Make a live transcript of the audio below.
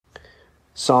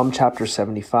Psalm chapter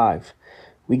 75.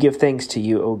 We give thanks to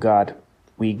you, O God.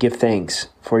 We give thanks,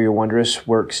 for your wondrous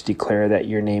works declare that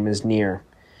your name is near.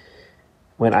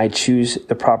 When I choose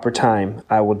the proper time,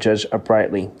 I will judge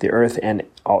uprightly. The earth and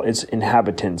all its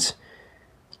inhabitants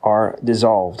are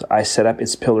dissolved. I set up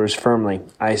its pillars firmly.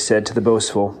 I said to the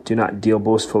boastful, do not deal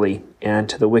boastfully, and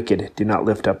to the wicked, do not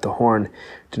lift up the horn.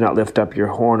 Do not lift up your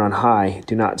horn on high.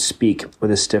 Do not speak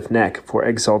with a stiff neck, for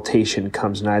exaltation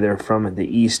comes neither from the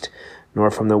east, nor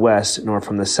from the west, nor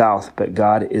from the south, but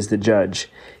God is the judge.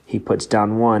 He puts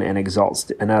down one and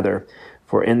exalts another.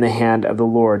 For in the hand of the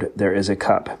Lord there is a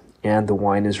cup, and the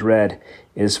wine is red,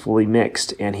 it is fully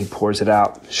mixed, and he pours it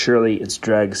out. Surely its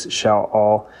dregs shall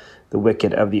all the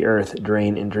wicked of the earth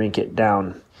drain and drink it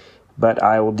down. But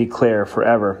I will declare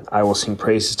forever, I will sing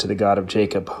praises to the God of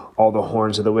Jacob. All the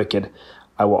horns of the wicked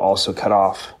I will also cut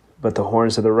off, but the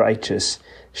horns of the righteous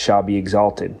shall be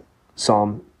exalted.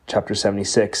 Psalm chapter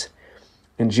 76.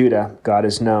 In Judah, God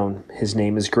is known. His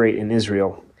name is great in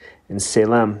Israel. In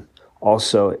Salem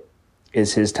also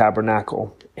is his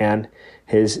tabernacle, and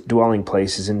his dwelling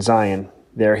place is in Zion.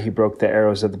 There he broke the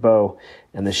arrows of the bow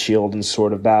and the shield and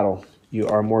sword of battle. You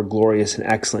are more glorious and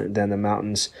excellent than the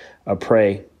mountains of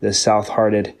prey. The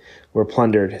south-hearted were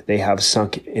plundered. They have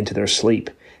sunk into their sleep,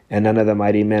 and none of the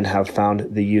mighty men have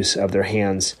found the use of their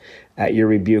hands. At your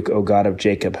rebuke, O God of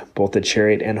Jacob, both the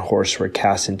chariot and horse were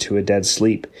cast into a dead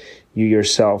sleep. You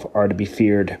yourself are to be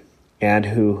feared, and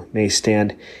who may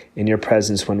stand in your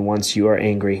presence when once you are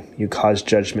angry? You caused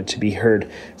judgment to be heard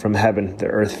from heaven. The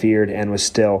earth feared and was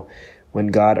still, when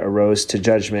God arose to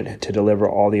judgment to deliver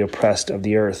all the oppressed of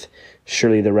the earth.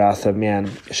 Surely the wrath of man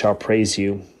shall praise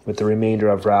you. With the remainder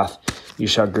of wrath you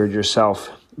shall gird yourself.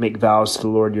 Make vows to the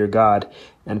Lord your God,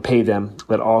 and pay them.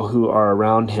 Let all who are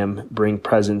around him bring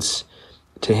presents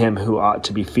to him who ought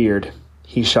to be feared.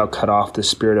 He shall cut off the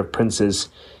spirit of princes.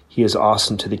 He is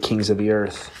awesome to the kings of the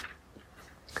earth.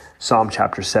 Psalm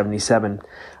chapter 77.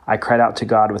 I cried out to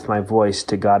God with my voice,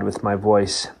 to God with my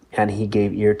voice, and he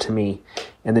gave ear to me.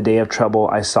 In the day of trouble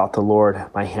I sought the Lord.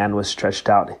 My hand was stretched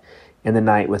out in the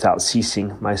night without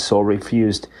ceasing. My soul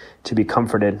refused to be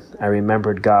comforted. I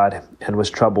remembered God and was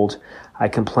troubled. I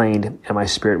complained, and my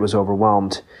spirit was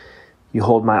overwhelmed. You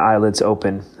hold my eyelids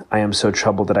open. I am so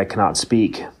troubled that I cannot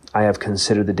speak. I have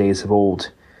considered the days of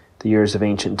old, the years of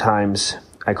ancient times.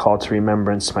 I call to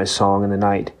remembrance my song in the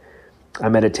night. I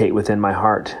meditate within my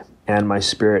heart, and my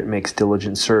spirit makes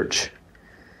diligent search.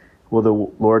 Will the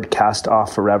Lord cast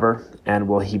off forever, and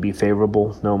will he be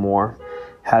favorable no more?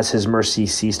 Has his mercy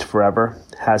ceased forever?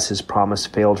 Has his promise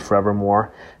failed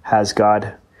forevermore? Has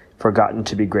God forgotten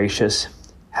to be gracious?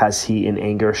 Has he in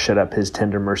anger shut up his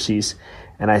tender mercies?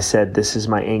 And I said, this is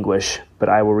my anguish, but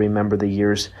I will remember the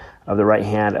years of the right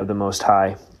hand of the Most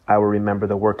High. I will remember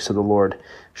the works of the Lord.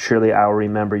 Surely I will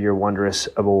remember your wondrous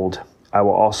of old. I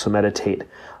will also meditate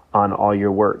on all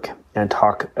your work and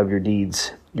talk of your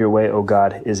deeds. Your way, O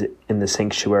God, is in the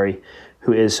sanctuary.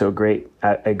 Who is so great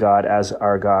a God as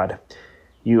our God?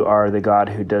 You are the God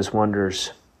who does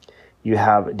wonders. You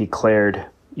have declared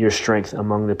your strength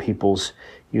among the peoples.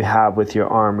 You have with your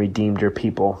arm redeemed your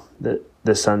people,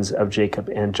 the sons of Jacob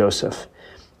and Joseph.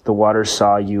 The waters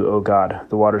saw you, O God.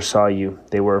 The waters saw you.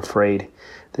 They were afraid.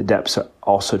 The depths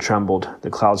also trembled. The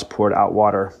clouds poured out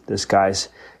water. The skies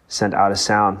sent out a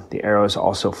sound. The arrows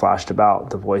also flashed about.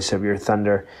 The voice of your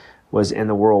thunder was in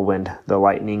the whirlwind. The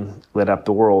lightning lit up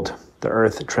the world. The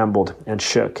earth trembled and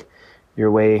shook. Your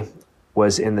way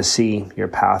was in the sea, your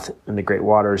path in the great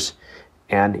waters,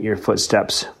 and your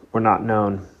footsteps were not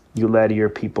known. You led your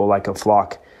people like a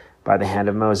flock by the hand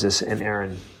of Moses and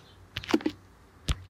Aaron.